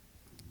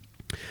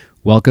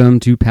Welcome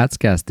to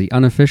Patscast, the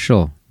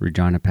unofficial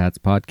Regina Pats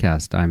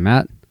podcast. I'm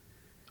Matt.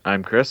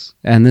 I'm Chris.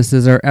 And this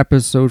is our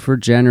episode for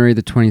January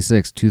the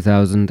 26th,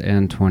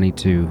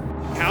 2022.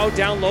 Cow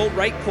down low,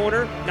 right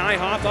corner.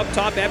 Nyhoff up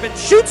top, Evans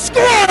shoots,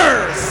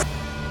 scores!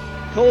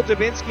 Cole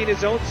Dubinsky in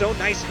his own zone,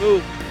 nice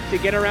move to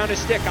get around his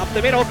stick. Up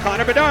the middle,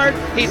 Connor Bedard,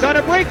 he's on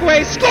a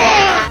breakaway, score!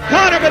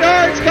 Connor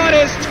Bedard's got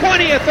his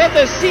 20th of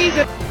the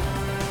season.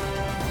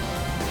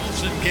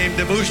 Olsen came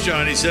to Moose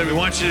Jaw and he said, we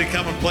want you to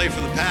come and play for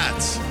the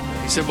Pats.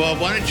 He said, well,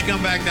 why don't you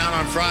come back down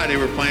on Friday?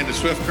 We're playing the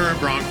Swift Current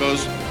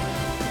Broncos.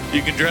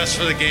 You can dress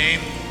for the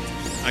game.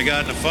 I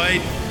got in a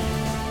fight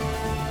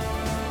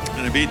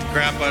and I beat the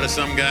crap out of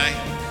some guy.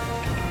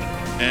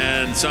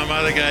 And some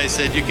other guy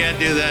said, you can't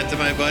do that to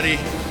my buddy.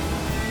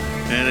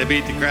 And I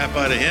beat the crap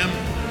out of him.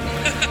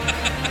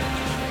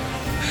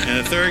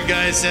 And the third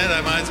guy said, I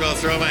might as well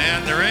throw my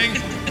hat in the ring.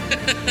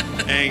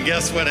 And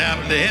guess what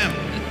happened to him?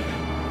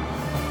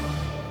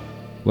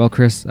 Well,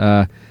 Chris,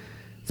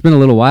 it's been a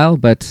little while,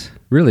 but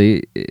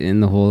really, in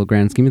the whole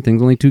grand scheme of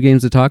things, only 2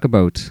 games to talk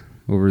about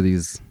over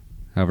these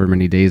however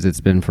many days it's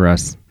been for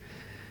us.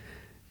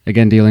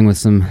 Again, dealing with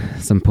some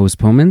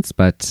postponements,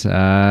 but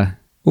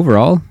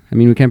overall, I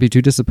mean, we can't be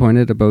too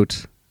disappointed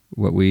about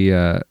what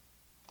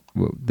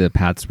the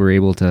Pats were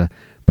able to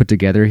put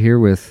together here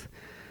with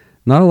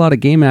not a lot of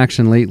game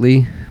action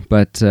lately,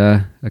 but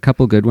a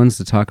couple good ones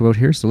to talk about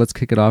here. So let's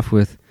kick it off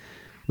with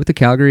the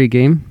Calgary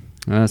game.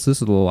 So this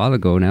is a little while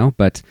ago now,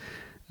 but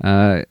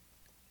I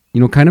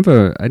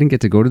didn't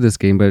get to go to this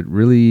game, but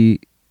really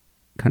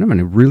kind of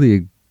a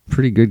really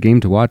pretty good game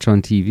to watch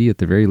on TV at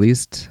the very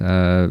least.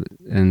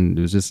 And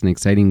it was just an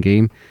exciting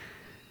game.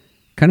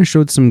 Kind of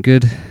showed some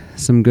good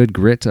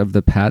grit of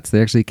the Pats.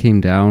 They actually came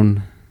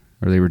down,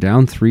 or they were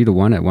down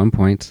 3-1 at one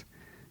point.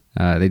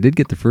 They did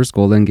get the first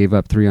goal, then gave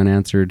up 3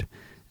 unanswered,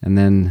 and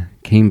then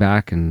came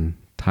back and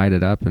tied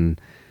it up. And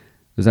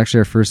it was actually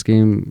our first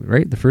game,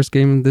 right? The first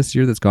game this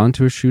year that's gone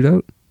to a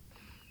shootout?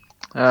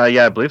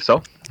 Yeah, I believe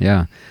so.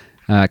 Yeah.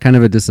 Kind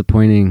of a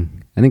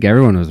disappointing. I think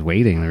everyone was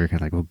waiting. They were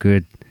kind of like, "Oh,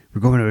 good,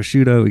 we're going to a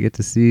shootout. We get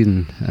to see."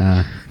 And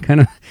kind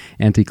of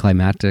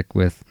anticlimactic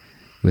with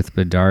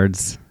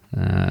Bedard's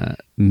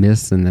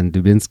miss and then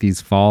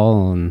Dubinsky's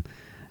fall, and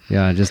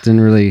yeah, just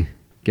didn't really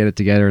get it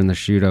together in the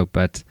shootout.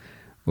 But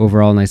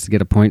overall, nice to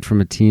get a point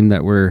from a team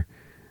that we're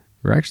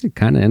actually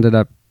kind of ended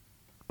up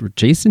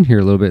chasing here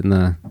a little bit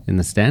in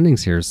the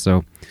standings here.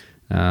 So.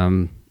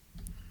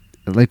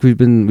 Like we've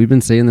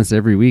been saying this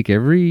every week,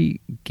 every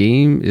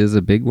game is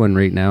a big one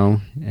right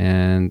now,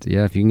 and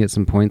yeah, if you can get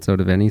some points out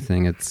of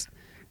anything, it's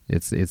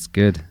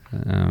good.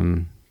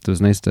 So it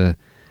was nice to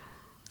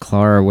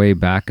claw our way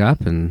back up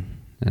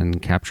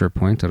and capture a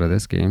point out of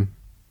this game.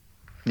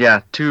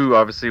 Yeah, 2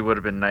 obviously would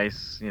have been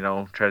nice.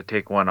 Try to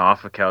take 1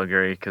 off of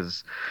Calgary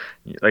because,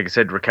 like I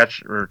said,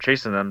 we're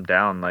chasing them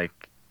down. Like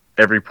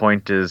every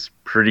point is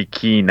pretty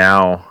key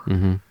now.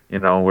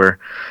 Mm-hmm. We're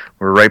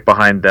right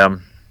behind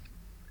them.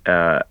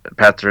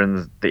 Pats are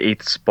in the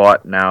 8th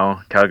spot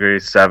now.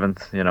 Calgary's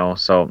 7th,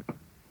 so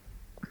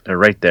they're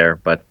right there.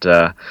 But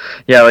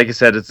yeah, like I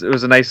said, it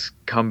was a nice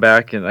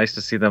comeback and nice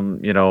to see them,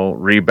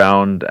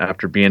 rebound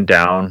after being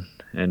down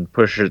and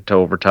push it to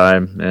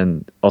overtime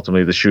and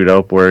ultimately the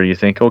shootout where you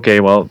think,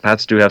 okay, well,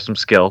 Pats do have some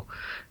skill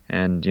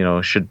and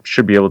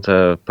should be able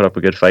to put up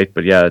a good fight.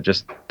 But yeah,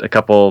 just a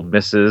couple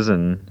misses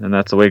and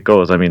that's the way it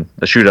goes. I mean,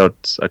 the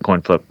shootout's a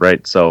coin flip,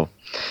 right? So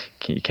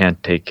you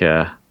can't take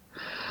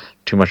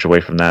too much away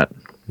from that.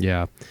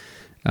 Yeah.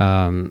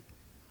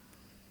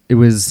 It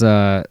was,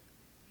 I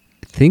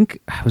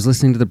think I was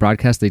listening to the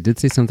broadcast. They did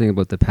say something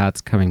about the Pats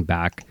coming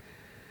back.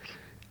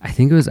 I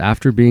think it was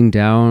after being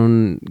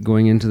down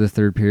going into the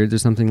third period or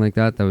something like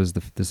that.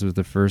 This was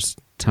the first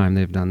time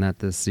they've done that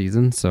this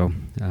season. So,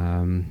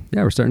 yeah,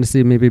 we're starting to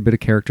see maybe a bit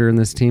of character in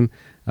this team,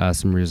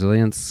 some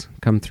resilience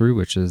come through,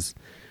 which is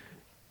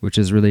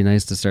really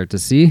nice to start to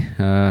see.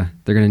 They're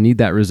going to need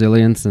that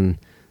resilience and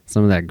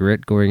some of that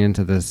grit going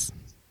into this.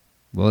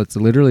 Well, it's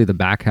literally the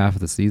back half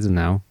of the season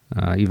now,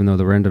 even though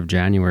the end of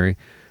January.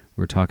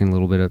 We were talking a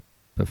little bit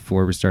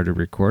before we started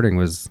recording,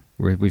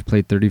 we've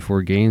played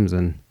 34 games,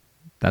 and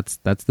that's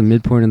the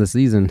midpoint of the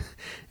season.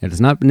 And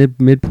it's not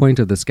midpoint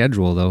of the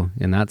schedule, though,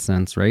 in that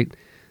sense, right?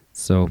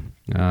 So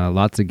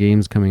lots of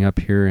games coming up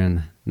here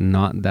and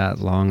not that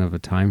long of a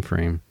time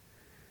frame.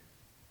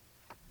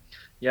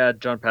 Yeah,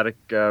 John Paddock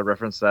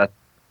referenced that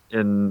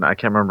in, I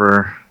can't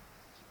remember.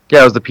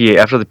 Yeah, it was the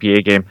PA, after the PA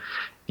game.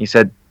 He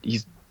said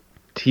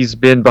he's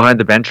been behind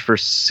the bench for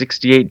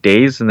 68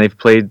 days and they've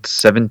played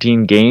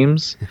 17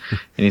 games.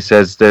 And he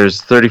says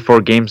there's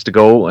 34 games to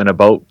go in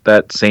about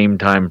that same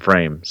time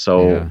frame.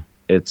 So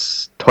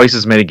it's twice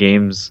as many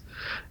games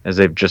as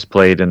they've just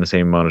played in the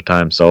same amount of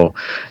time. So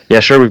yeah,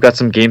 sure, we've got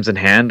some games in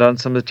hand on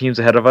some of the teams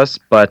ahead of us,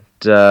 but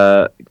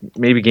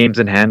maybe games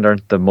in hand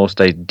aren't the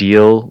most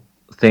ideal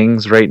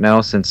things right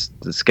now since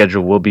the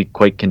schedule will be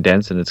quite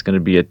condensed and it's going to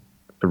be a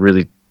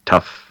really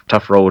tough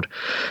road.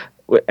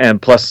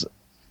 And plus,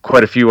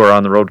 quite a few are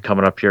on the road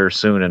coming up here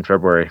soon in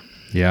February.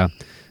 Yeah,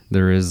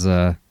 there is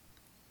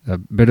a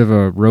bit of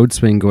a road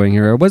swing going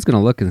here. I was going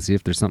to look and see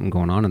if there's something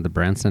going on at the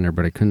Brand Center,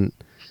 but I couldn't.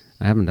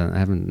 I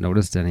haven't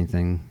noticed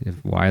anything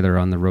why they're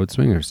on the road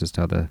swing, or it's just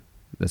how the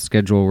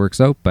schedule works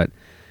out. But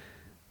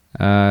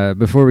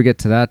before we get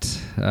to that,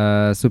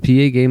 so PA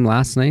game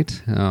last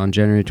night on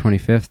January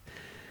 25th.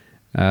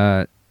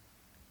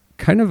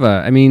 Kind of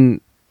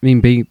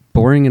being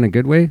boring in a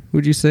good way,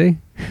 would you say?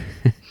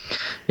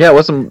 Yeah, it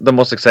wasn't the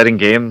most exciting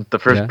game. The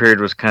first period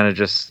was kind of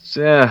just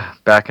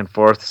back and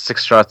forth,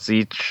 6 shots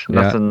each,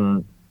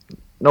 nothing,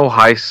 no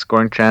high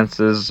scoring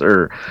chances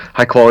or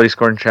high quality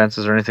scoring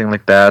chances or anything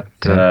like that.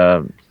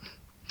 Yeah.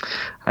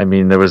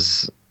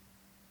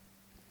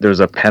 There was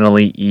a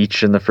penalty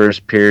each in the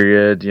first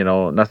period.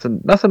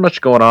 Nothing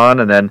much going on,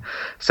 and then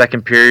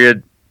second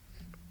period,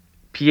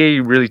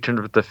 PA really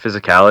turned with the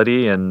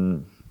physicality,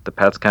 and the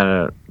Pats kind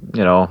of,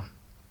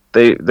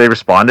 they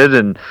responded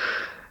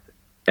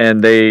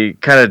and they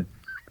kind of,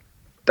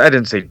 I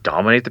didn't say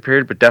dominate the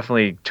period, but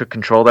definitely took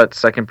control that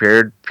second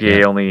period.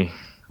 PA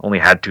only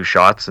had 2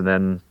 shots, and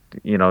then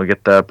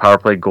get the power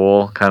play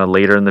goal kind of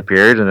later in the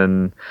period,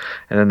 and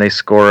then they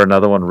score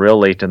another one real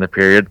late in the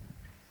period,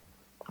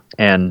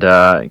 and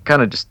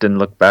kind of just didn't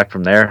look back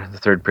from there. The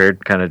third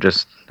period kind of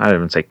just, I don't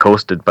even say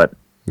coasted, but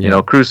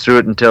cruised through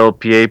it until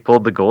PA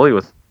pulled the goalie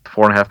with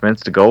 4.5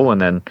 minutes to go,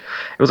 and then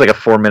it was like a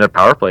 4-minute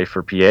power play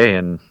for PA,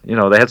 and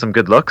they had some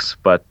good looks,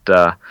 but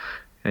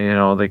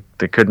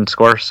they couldn't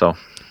score. So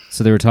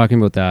they were talking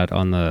about that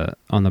on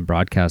the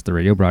broadcast, the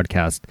radio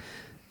broadcast.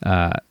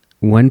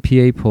 When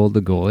PA pulled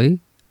the goalie,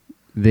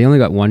 they only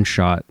got 1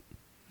 shot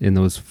in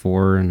those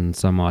 4 and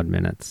some odd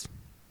minutes.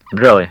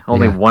 Really?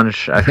 Only one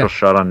actual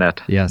shot on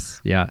net? Yes,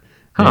 yeah.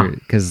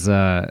 Because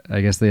I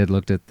guess they had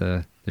looked at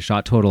the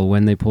shot total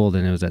when they pulled,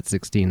 and it was at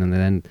 16, and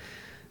then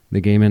the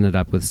game ended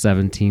up with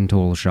 17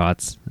 total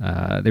shots.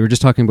 They were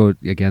just talking about,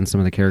 again, some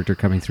of the character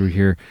coming through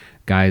here,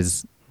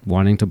 guys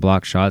wanting to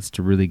block shots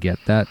to really get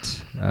that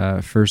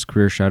first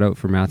career shutout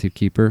for Matthew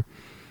Keeper,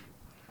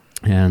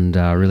 and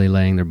really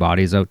laying their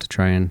bodies out to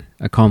try and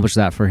accomplish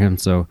that for him.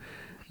 So,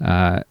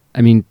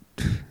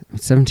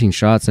 17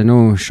 shots, I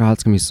know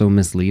shots can be so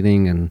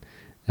misleading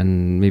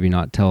and maybe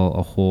not tell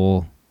a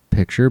whole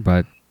picture,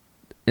 but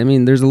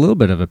there's a little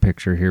bit of a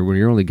picture here when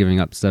you're only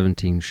giving up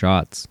 17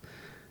 shots.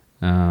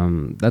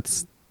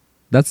 That's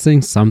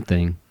saying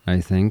something, I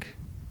think.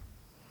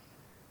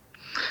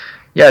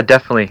 Yeah,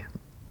 definitely.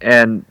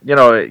 And,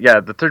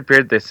 the third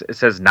period, it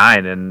says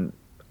 9, and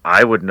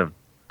I wouldn't have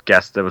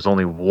guessed there was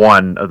only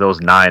 1 of those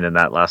 9 in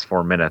that last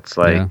 4 minutes.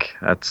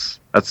 That's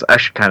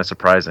actually kind of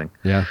surprising.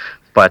 Yeah.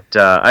 But,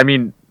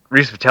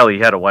 Reese Vitelli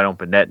had a wide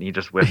open net, and he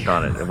just whiffed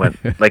on it and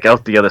went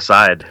out the other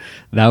side.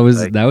 That was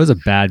a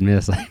bad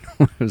miss.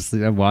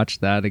 I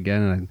watched that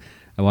again, and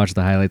I watched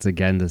the highlights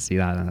again to see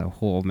that, and I thought,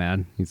 oh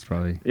man, he's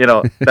probably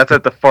that's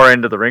at the far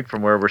end of the rink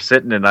from where we're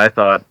sitting, and I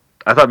thought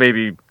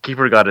maybe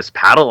Keeper got his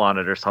paddle on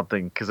it or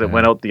something, because it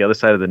went out the other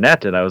side of the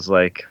net, and I was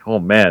like, oh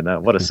man,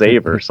 what a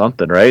save or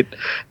something, right?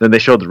 Then they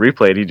showed the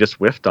replay, and he just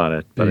whiffed on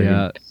it.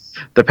 But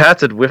the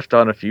Pats had whiffed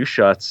on a few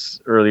shots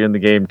early in the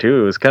game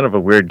too. It was kind of a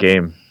weird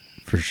game.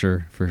 For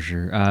sure.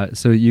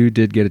 So you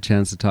did get a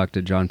chance to talk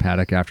to John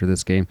Paddock after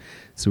this game,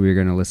 so we're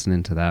going to listen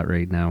into that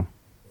right now.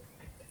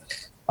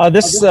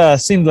 This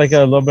seemed like a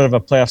little bit of a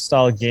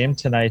playoff-style game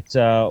tonight.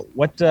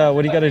 What do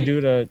you got to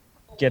do to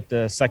get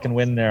the second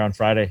win there on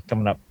Friday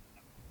coming up?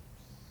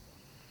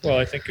 Well,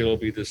 I think it'll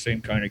be the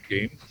same kind of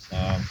game.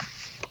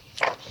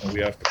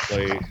 We have to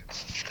play,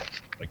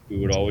 like we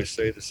would always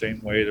say, the same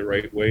way, the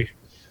right way.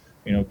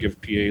 Give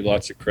PA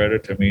lots of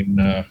credit.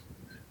 I'm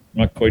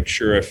not quite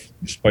sure if,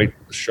 despite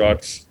the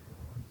shots,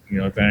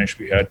 advantage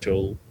we had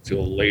till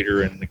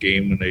later in the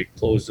game when they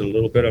closed it a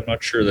little bit, I'm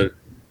not sure that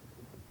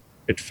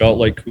it felt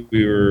like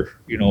we were,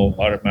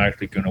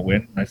 automatically going to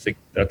win. I think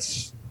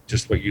that's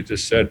just what you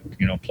just said,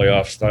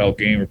 playoff style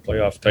game or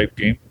playoff type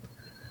game.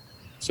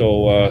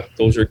 So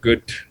those are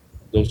good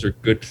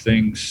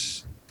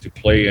things to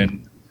play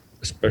in,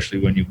 especially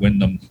when you win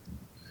them.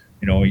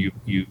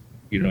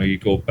 You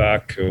go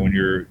back when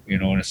you're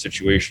in a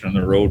situation on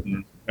the road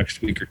in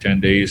next week or 10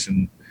 days,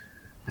 and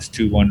it's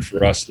 2-1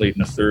 for us late in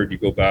the third. You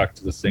go back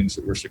to the things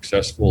that were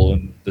successful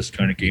in this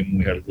kind of game when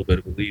we had a little bit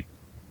of a lead.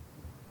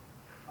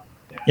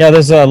 Yeah,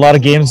 there's a lot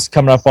of games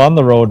coming up on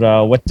the road.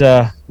 What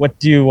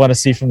do you want to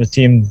see from the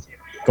team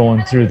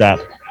going through that?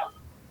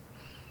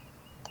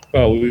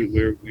 Well,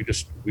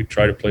 we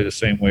try to play the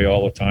same way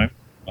all the time.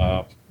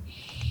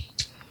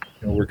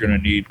 We're going to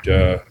need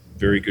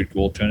very good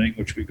goaltending,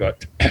 which we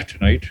got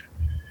tonight.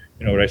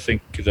 But I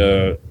think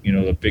the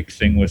big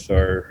thing with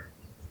our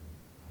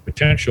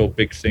potential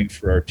big thing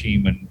for our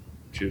team, and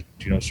to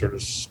sort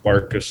of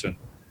spark us and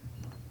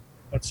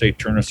let's say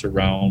turn us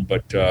around,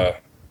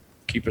 but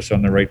keep us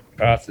on the right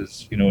path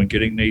is in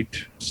getting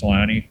Nate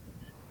Solani.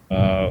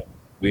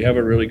 We have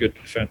a really good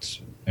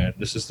defense, and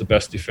this is the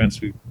best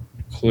defense we've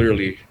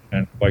clearly,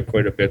 and by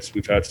quite a bit,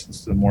 we've had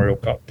since the Memorial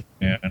Cup.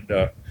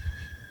 And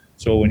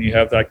so when you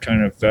have that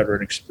kind of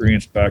veteran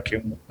experience back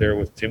in there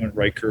with Tim and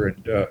Riker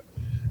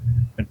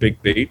and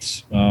Big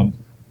Bates,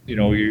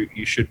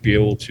 you should be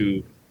able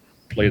to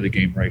play the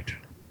game right.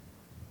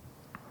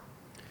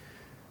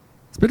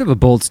 a bit of a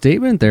bold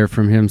statement there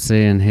from him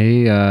saying,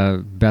 "Hey,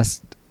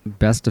 best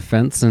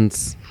defense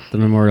since the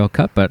Memorial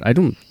Cup." But I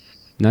don't.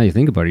 Now you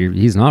think about it,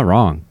 he's not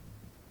wrong.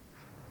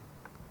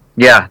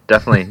 Yeah,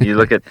 definitely. You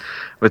look at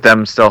with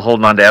them still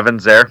holding on to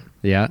Evans there.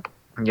 Yeah.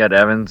 You got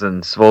Evans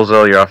and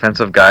Svozil, your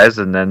offensive guys,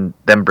 and then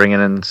them bringing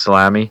in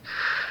Salami.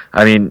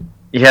 I mean,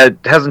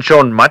 hasn't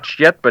shown much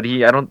yet, but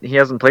he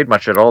hasn't played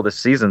much at all this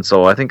season.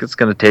 So I think it's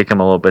going to take him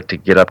a little bit to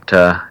get up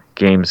to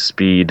game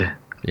speed.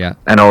 Yeah.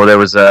 I know there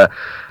was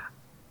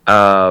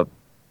on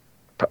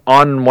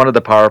one of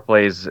the power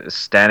plays,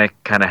 Stanek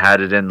kind of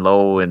had it in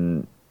low,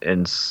 and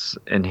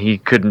he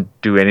couldn't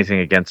do anything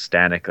against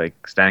Stanek. Like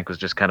Stanek was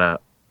just kind of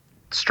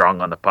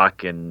strong on the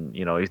puck, and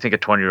you think a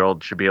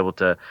 20-year-old should be able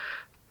to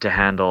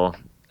handle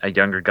a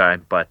younger guy,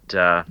 but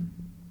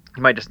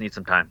he might just need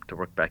some time to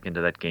work back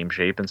into that game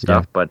shape and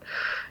stuff. Yeah. But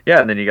yeah,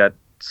 and then you got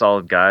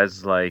solid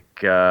guys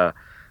like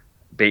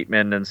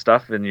Bateman and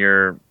stuff, and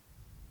you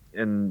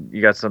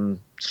got some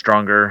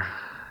stronger,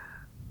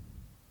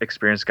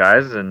 experienced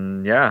guys,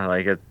 and yeah,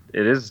 like it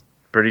is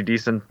pretty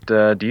decent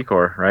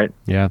decor, right?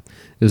 Yeah,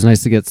 it was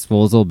nice to get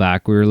Svozil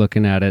back. We were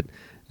looking at it.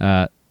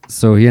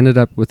 So he ended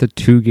up with a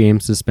 2-game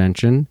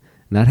suspension,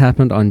 and that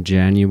happened on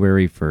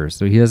January 1st.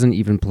 So he hasn't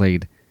even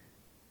played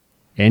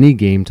any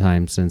game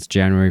time since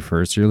January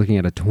 1st. So you're looking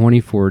at a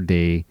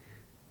 24-day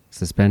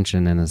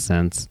suspension in a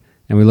sense.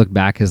 And we look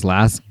back, his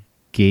last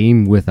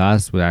game with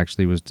us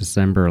was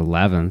December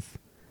 11th.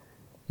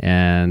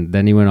 And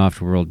then he went off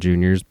to World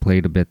Juniors,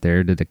 played a bit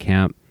there, did a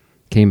camp,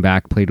 came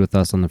back, played with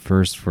us on the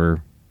first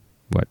for,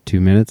 2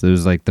 minutes? It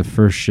was like the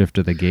first shift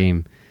of the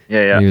game.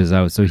 Yeah. He was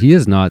out. So he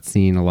has not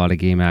seen a lot of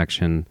game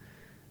action,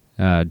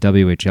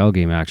 WHL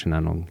game action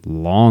in a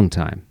long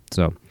time.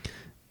 So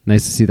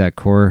nice to see that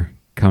core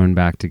coming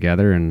back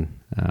together. And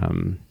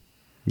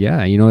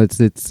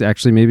it's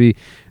actually maybe,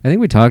 I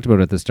think we talked about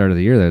it at the start of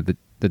the year that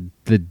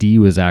the D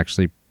was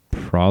actually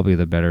probably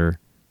the better,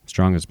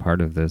 strongest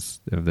part of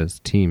this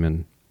team.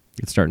 And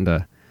it's starting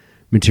to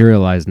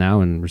materialize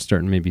now, and we're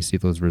starting to maybe see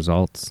those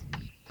results.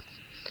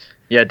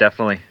 Yeah,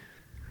 definitely.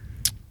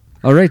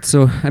 All right,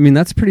 so I mean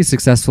that's a pretty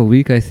successful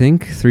week, I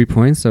think. 3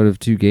 points out of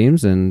 2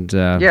 games, and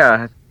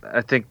yeah,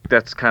 I think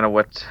that's kind of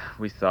what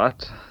we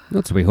thought.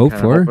 That's what we hoped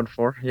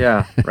for.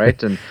 Yeah,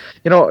 right. And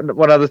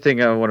one other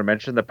thing I want to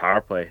mention: the power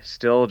play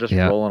still just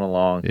rolling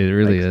along. It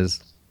really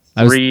is.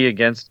 3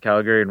 against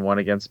Calgary and 1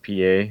 against PA.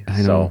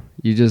 I know.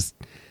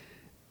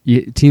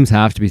 Teams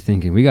have to be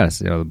thinking we got to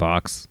stay out of the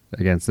box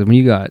against them.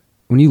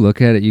 When you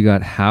look at it, you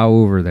got Howe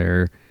over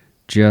there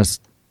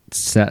just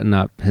setting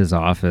up his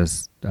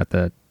office at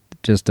the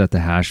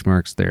hash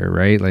marks there,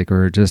 right? Like,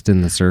 or just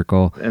in the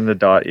circle. In the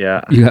dot,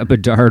 yeah. You got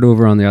Bedard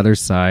over on the other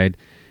side.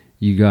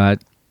 You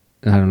got,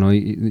 I don't know,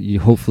 you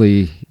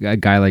hopefully a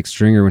guy like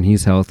Stringer when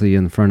he's healthy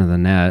in front of the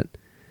net.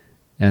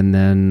 And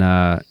then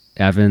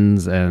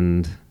Evans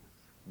and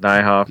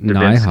Nyhoff,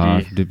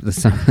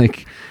 Dubinsky.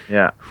 Like,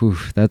 yeah. Whew,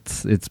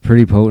 it's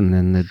pretty potent,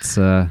 and it's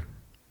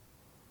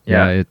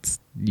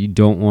you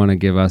don't want to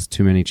give us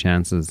too many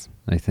chances,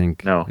 I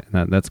think. No.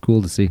 That's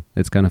cool to see.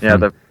 It's kind of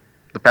fun. Yeah,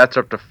 the Pats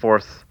are up to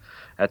 4th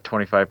at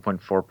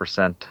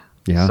 25.4%.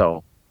 Yeah.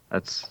 So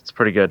it's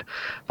pretty good.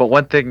 But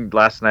one thing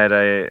last night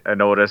I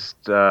noticed,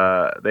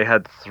 they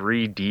had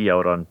 3D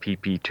out on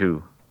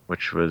PP2,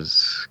 which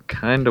was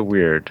kind of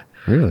weird.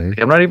 Really?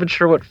 I'm not even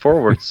sure what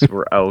forwards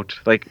were out.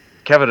 Like,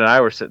 Kevin and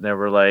I were sitting there,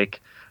 we're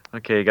like,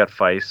 okay, you got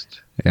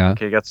Feist. Yeah.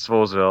 Okay, you got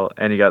Svozil,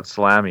 and you got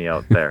Salami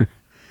out there.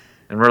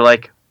 And we're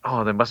like,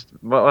 oh, they must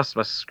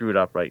screw it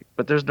up, right?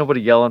 But there's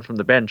nobody yelling from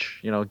the bench,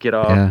 get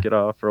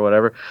off, or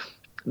whatever.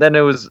 Then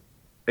it was,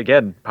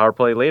 again, power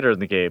play later in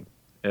the game.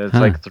 And it's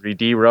like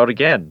 3D, we're out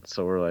again.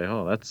 So we're like,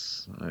 oh,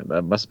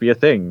 that must be a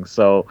thing.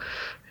 So,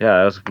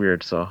 yeah, it was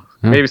weird. So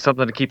maybe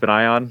something to keep an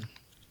eye on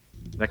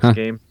next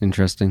game.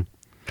 Interesting.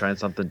 Trying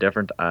something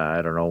different.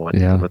 I don't know what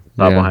the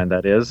thought behind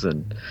that is.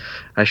 And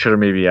I should have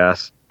maybe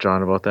asked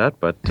John about that,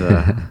 but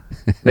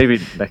maybe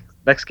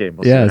next game.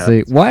 We'll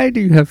see why do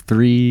you have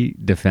 3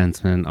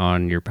 defensemen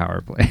on your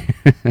power play?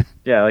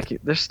 Yeah, like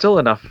there's still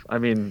enough. I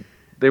mean,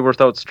 they were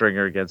without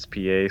Stringer against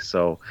PA,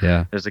 so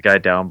there's a guy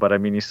down. But I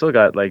mean, you still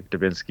got like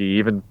Dubinsky,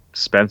 even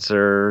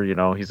Spencer.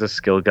 He's a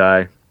skill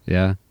guy.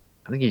 Yeah,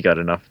 I think he got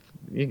enough.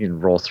 You can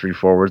roll 3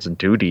 forwards and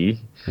 2D.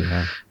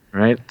 Yeah,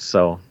 right.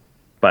 So,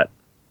 but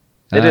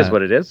it is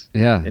what it is.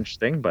 Yeah,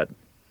 interesting, but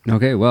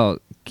okay. Well,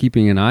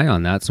 keeping an eye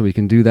on that, so we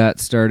can do that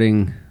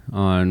starting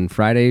on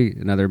Friday.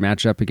 Another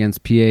matchup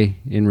against PA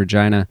in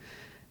Regina,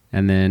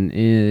 and then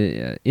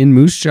in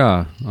Moose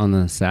Jaw on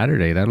the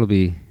Saturday.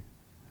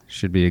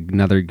 Should be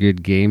another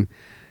good game.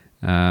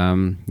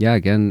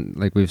 Again,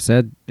 like we've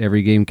said,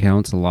 every game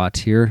counts a lot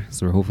here,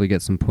 so we'll hopefully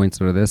get some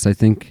points out of this. I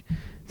think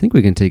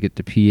we can take it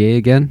to PA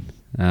again.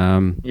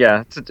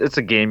 It's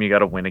a game you got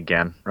to win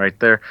again, right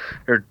there.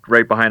 They're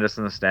right behind us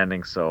in the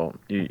standings, so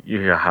you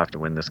have to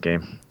win this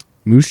game.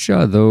 Moose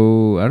Jaw,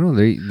 though, I don't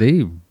know,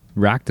 they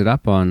racked it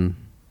up on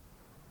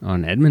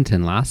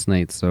Edmonton last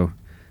night, so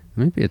it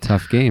might be a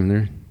tough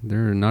game.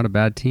 They're not a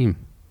bad team.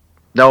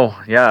 No,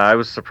 yeah, I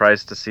was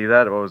surprised to see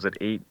that. What was it,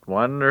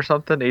 8-1 or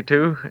something,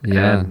 8-2?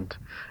 Yeah.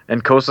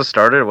 And Costa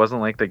started. It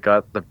wasn't like they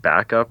got the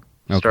backup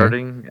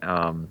starting.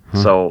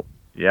 So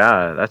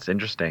yeah, that's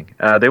interesting.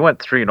 They went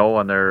 3-0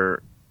 on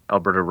their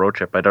Alberta road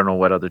trip. I don't know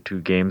what other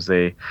two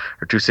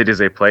cities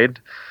they played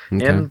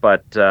in,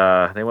 but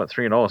they went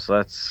 3-0. So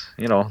that's,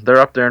 they're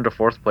up there into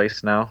fourth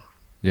place now.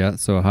 Yeah,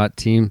 so a hot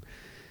team.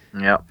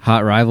 Yeah.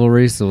 Hot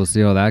rivalry, so we'll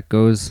see how that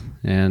goes.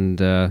 And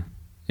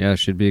it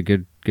should be a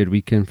good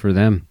weekend for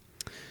them.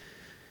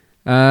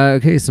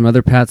 Okay, some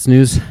other Pats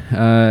news.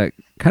 Kind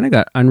of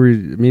got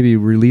maybe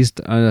released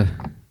a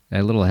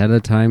little ahead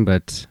of time,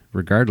 but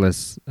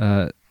regardless,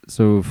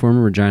 so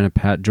former Regina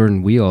Pat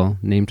Jordan Wheel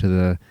named to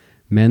the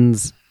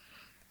men's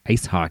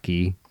ice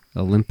hockey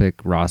Olympic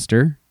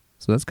roster.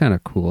 So that's kind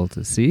of cool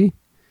to see.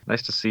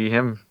 Nice to see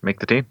him make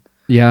the team.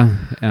 Yeah.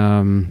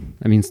 I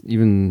mean,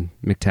 even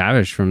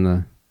McTavish from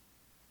the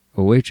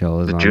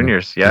OHL is the on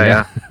juniors.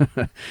 Yeah.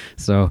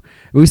 So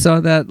we saw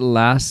that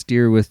last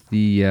year with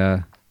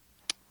the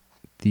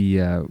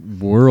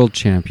World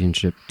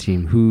Championship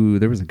team.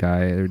 There was a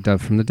guy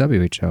dubbed from the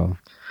WHL.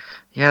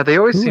 Yeah, they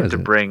always seem to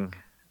bring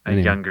a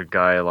younger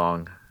guy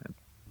along.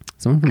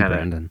 Someone from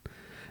Brandon.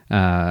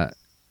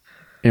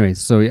 Anyway,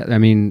 so yeah, I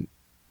mean,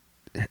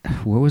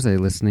 what was I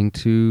listening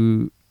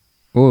to?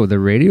 Oh, the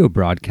radio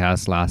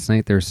broadcast last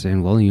night. They're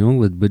saying, well,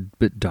 would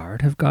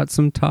Bedard have got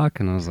some talk?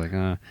 And I was like,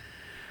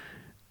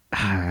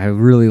 I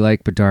really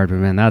like Bedard, but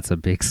man, that's a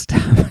big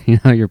step.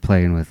 You're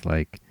playing with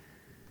like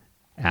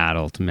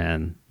adult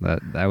men.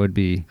 That would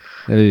be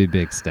a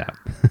big step.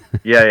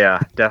 yeah,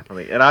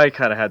 definitely. And I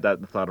kind of had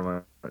that thought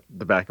in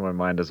the back of my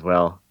mind as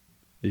well.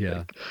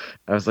 Yeah,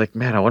 I was like,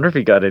 man, I wonder if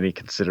he got any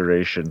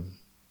consideration.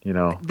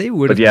 They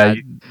would have.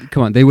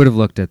 Come on, they would have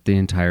looked at the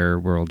entire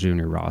World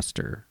Junior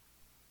roster,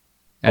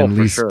 and at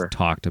least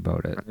talked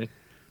about it. Right.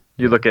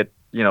 You look at,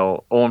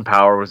 Owen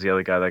Power was the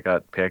other guy that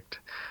got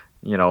picked.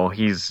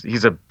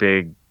 He's a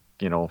big,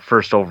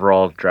 first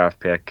overall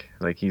draft pick.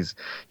 Like he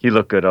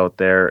looked good out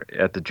there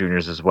at the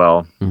juniors as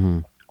well. Mm-hmm.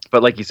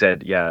 But like you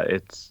said, yeah,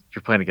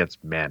 you're playing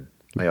against men,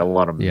 like a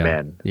lot of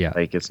men. Yeah.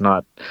 Like it's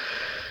not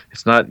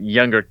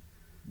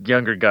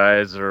younger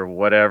guys or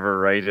whatever,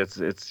 right?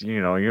 It's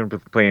you're gonna be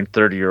playing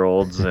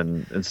 30-year-olds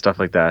and stuff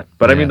like that.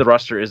 But I mean, the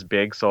roster is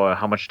big, so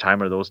how much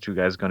time are those two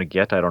guys going to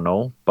get? I don't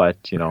know, but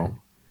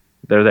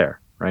they're there,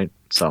 right?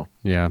 So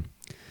yeah.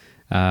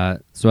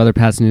 So other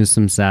Pats news,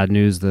 some sad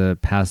news: the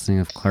passing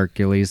of Clark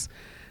Gillies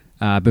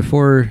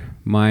before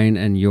mine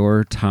and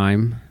your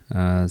time.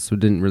 So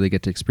didn't really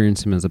get to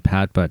experience him as a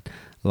Pat, but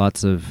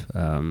lots of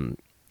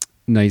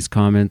nice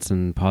comments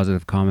and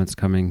positive comments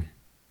coming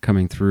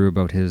through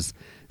about his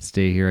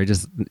stay here.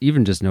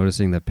 Even just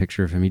noticing the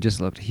picture of him, he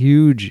just looked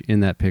huge in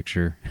that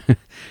picture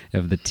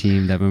of the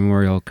team, that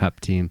Memorial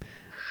Cup team.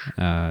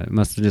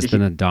 Must have just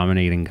been a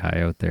dominating guy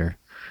out there.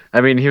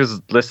 I mean, he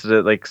was listed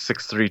at like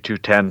 6'3",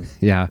 210.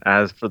 Yeah.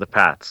 As for the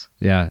Pats.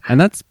 Yeah, and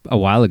that's a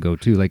while ago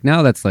too. Like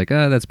now, that's like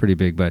that's pretty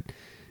big, but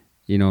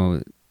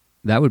that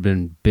would have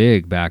been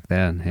big back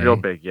then. Hey? Real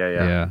big,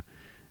 yeah.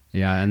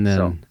 And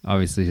then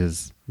obviously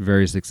his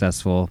very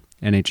successful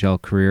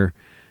NHL career.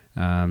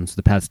 So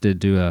the Pats did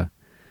do a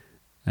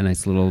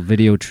nice little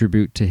video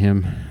tribute to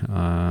him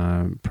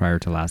prior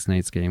to last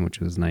night's game, which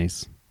was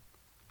nice.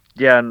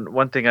 Yeah, and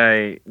one thing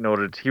I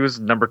noted, he was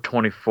number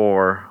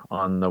 24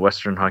 on the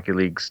Western Hockey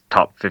League's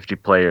top 50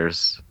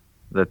 players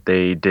that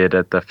they did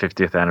at the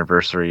 50th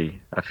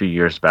anniversary a few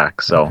years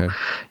back. So,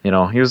 he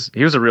was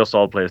a real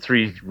solid player,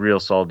 3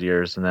 real solid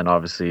years, and then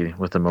obviously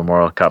with the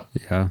Memorial Cup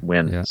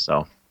win. Yeah.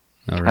 So,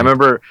 right. I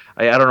remember,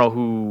 I don't know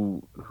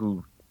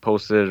who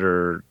posted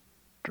or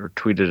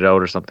tweeted it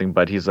out or something,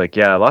 but he's like,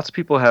 yeah, lots of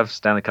people have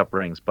Stanley Cup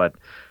rings, but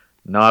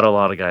not a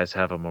lot of guys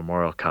have a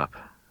Memorial Cup.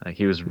 Like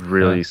he was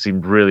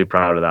seemed really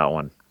proud of that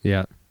one.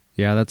 Yeah,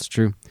 that's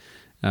true.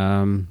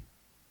 So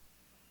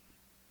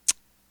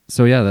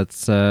yeah,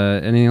 that's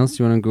anything else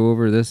you want to go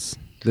over this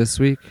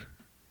week?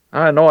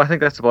 No, I think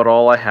that's about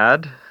all I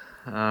had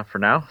for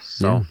now.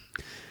 So,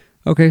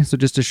 okay, so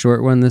just a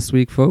short one this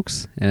week,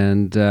 folks,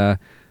 and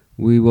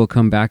we will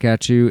come back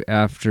at you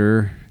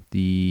after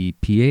the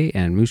PA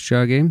and Moose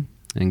Jaw game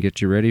and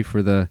get you ready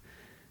for I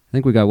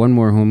think we got one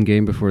more home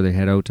game before they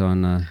head out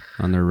on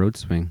their road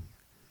swing.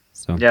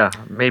 So yeah,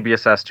 maybe a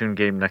Saskatoon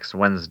game next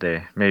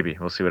Wednesday. Maybe.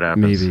 We'll see what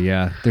happens. Maybe,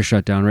 yeah. They're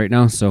shut down right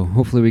now, so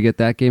hopefully we get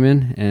that game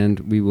in, and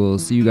we will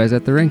see you guys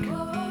at the rink.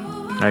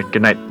 All right,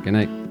 good night. Good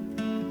night.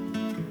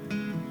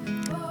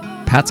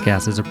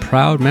 Patscast is a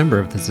proud member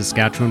of the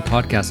Saskatchewan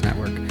Podcast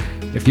Network.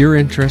 If you're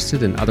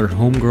interested in other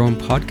homegrown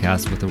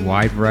podcasts with a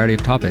wide variety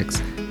of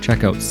topics,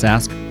 check out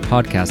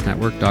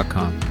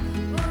saskpodcastnetwork.com.